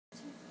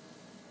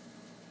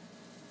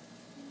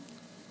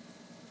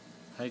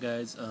Hi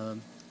guys,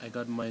 I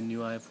got my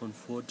new iPhone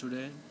 4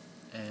 today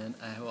and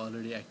I have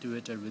already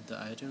activated with the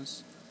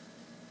iTunes,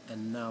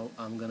 and now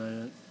I'm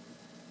gonna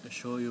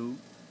show you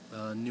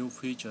new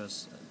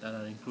features that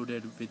are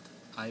included with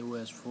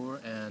iOS 4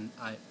 and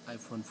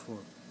iPhone 4.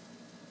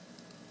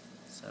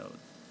 So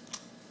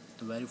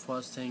the very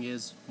first thing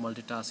is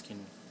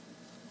multitasking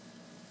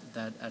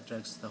that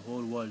attracts the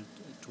whole world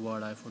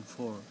toward iPhone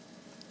 4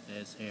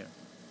 is here.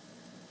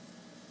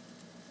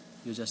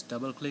 You just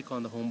double click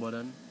on the home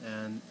button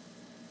and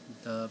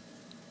the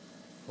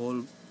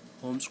whole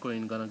home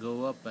screen gonna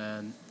go up,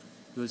 and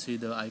you'll see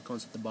the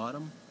icons at the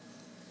bottom,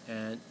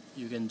 and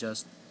you can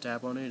just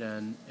tap on it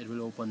and it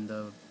will open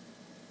the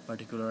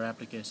particular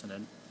application.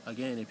 And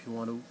again, if you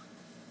want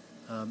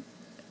to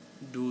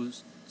do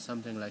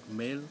something like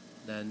mail,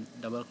 then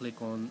double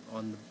click on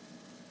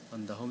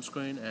the home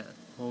screen and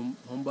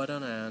home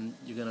button, and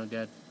you're gonna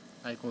get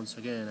icons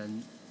again,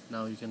 and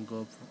now you can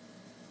go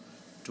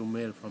to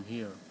mail from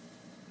here.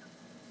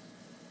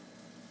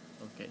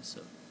 Okay,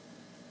 so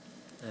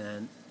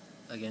and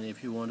again,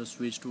 if you want to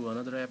switch to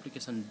another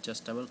application,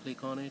 just double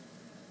click on it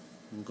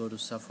and go to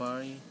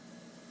Safari,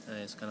 and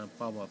it's gonna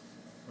pop up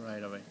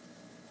right away.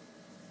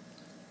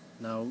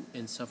 Now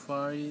in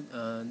Safari,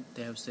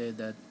 they have said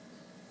that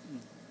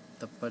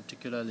the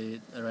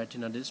particularly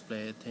retina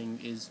display thing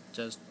is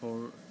just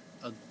for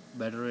a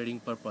better reading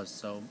purpose,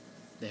 so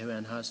they have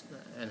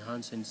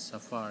enhanced in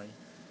Safari.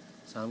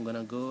 So I'm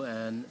gonna go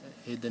and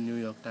hit the New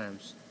York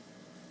Times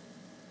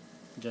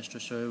just to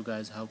show you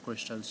guys how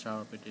crystal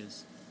sharp it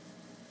is.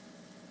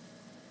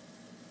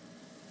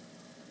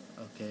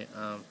 Okay,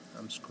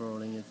 I'm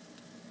scrolling it,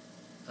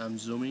 I'm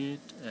zooming it,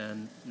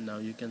 and now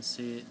you can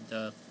see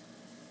the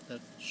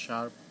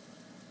sharp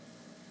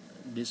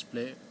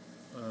display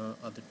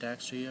of the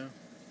text here.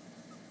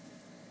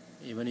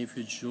 Even if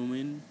you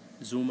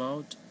zoom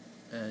out,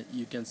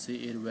 you can see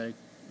it very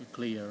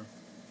clear.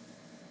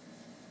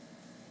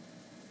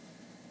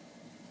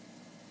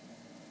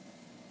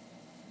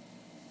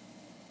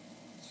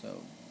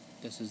 So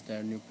this is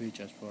their new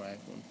features for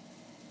iPhone.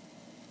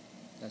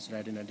 That's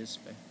Retina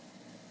display.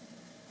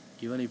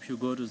 Even if you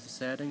go to the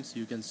settings,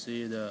 you can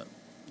see the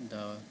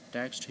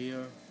text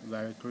here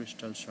very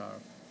crystal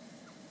sharp.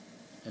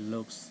 It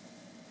looks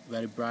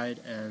very bright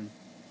and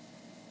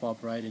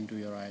pop right into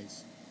your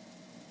eyes.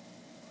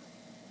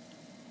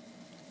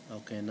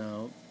 Okay,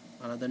 now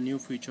another new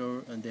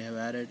feature they have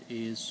added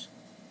is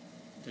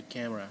the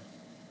camera.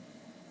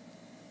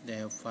 They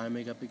have 5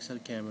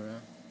 megapixel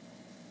camera.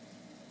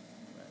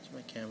 That's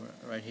my camera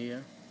right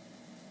here.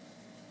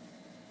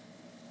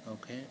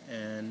 Okay,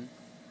 and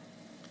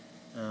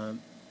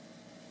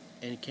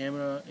in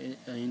camera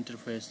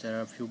interface there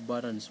are a few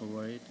buttons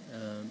over it,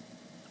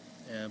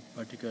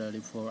 particularly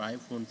for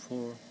iPhone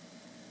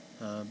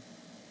 4.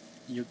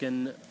 You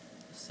can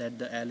set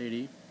the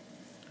LED.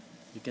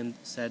 You can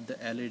set the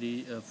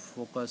LED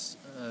focus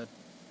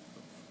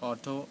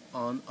auto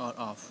on or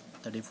off.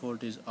 The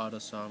default is auto,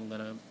 so I'm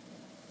gonna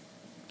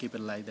keep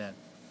it like that.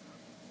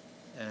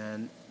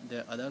 And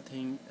the other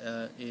thing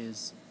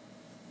is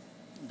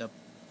the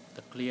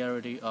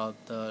clarity of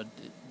the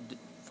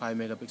 5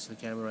 megapixel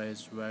camera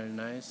is very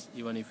nice.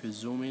 Even if you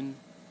zoom in,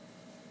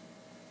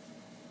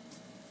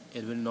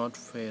 it will not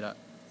fade.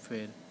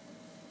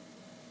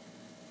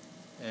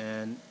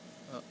 And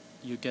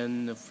you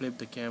can flip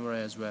the camera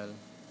as well.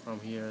 From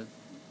here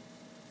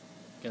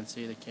you can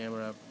see the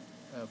camera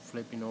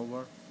flipping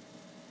over.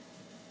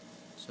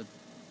 So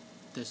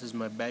this is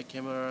my back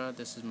camera,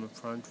 this is my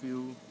front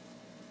view.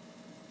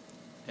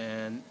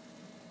 And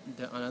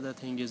the another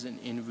thing is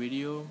in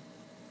video,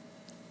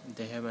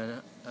 they have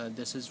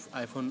this is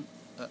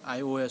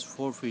iOS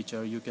 4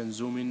 feature. You can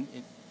zoom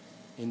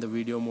in the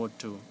video mode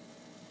too.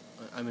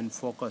 I mean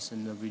focus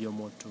in the video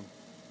mode too.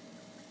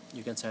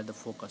 You can set the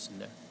focus in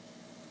there.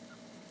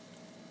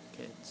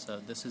 Okay, so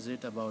this is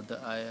it about the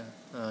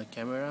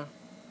camera.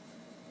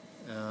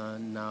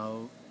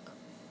 Now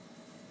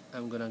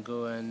I'm gonna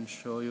go and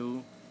show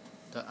you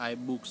the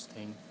iBooks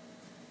thing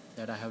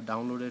that I have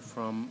downloaded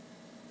from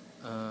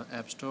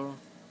App Store.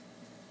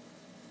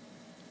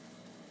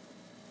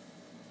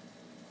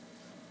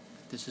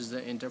 This is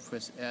the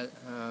interface.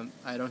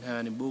 I don't have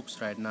any books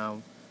right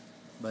now,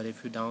 but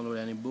if you download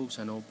any books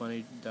and open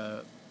it,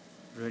 the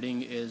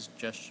reading is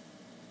just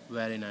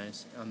very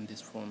nice on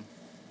this phone.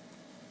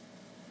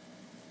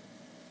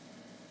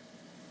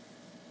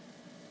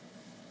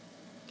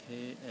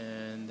 Okay,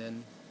 and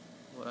then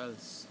what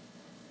else?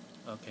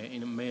 Okay,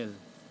 in mail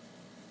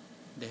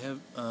they have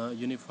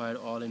unified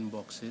all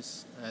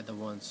inboxes at the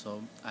once.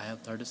 So I have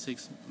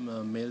 36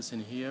 mails in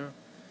here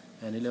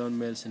and 11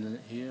 mails in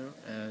here,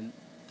 and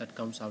that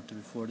comes out to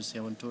be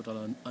 47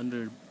 total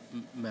under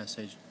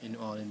message in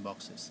all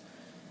inboxes.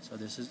 So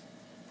this is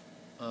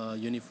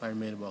unified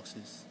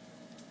mailboxes.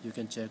 You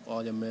can check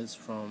all your mails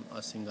from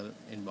a single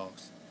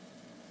inbox.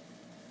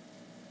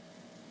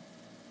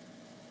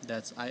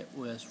 That's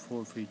iOS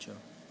 4 feature.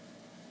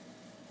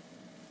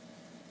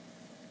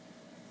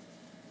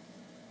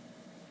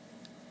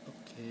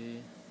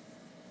 Okay.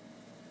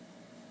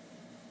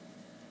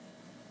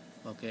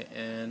 Okay,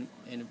 and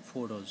in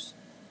photos,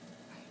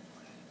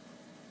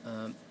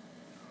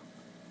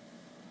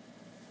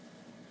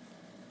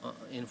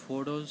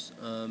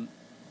 um,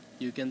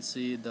 you can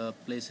see the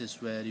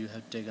places where you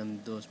have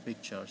taken those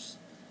pictures.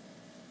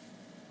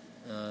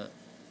 uh,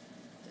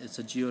 it's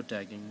a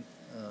geotagging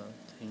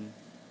thing,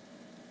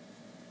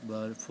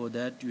 but for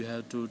that you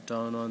have to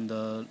turn on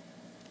the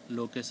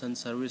location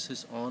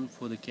services on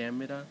for the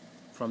camera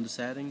from the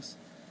settings,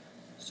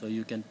 so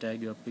you can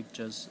tag your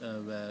pictures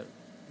where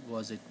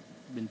was it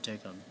been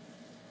taken.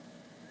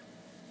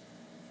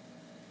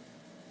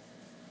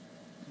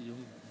 You,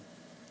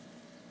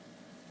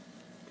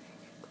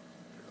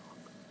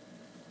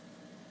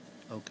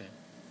 okay,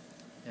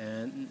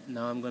 and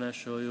now I'm gonna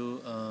show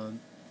you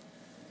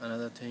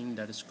another thing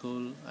that is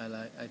cool.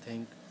 I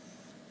think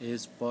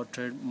is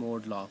portrait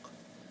mode lock.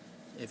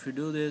 If you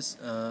do this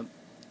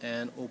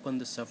and open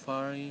the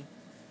Safari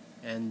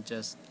and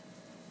just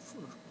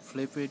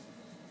flip it,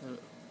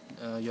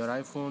 your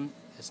iPhone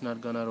is not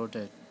gonna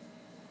rotate.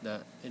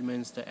 It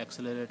means the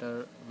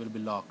accelerator will be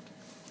locked.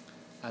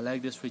 I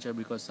like this feature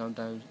because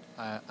sometimes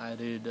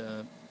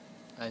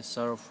I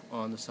surf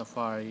on the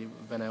Safari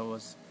when I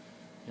was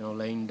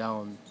laying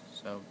down.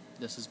 So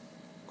this is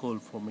cool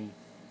for me.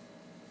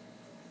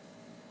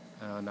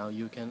 Now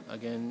you can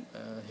again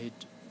hit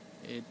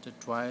it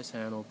twice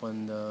and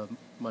open the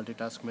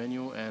multitask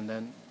menu and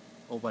then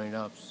open it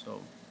up, so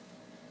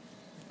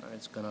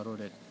it's gonna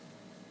rotate.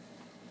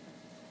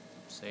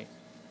 See,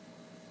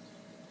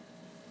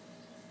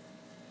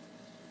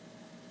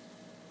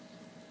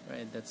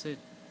 right, that's it.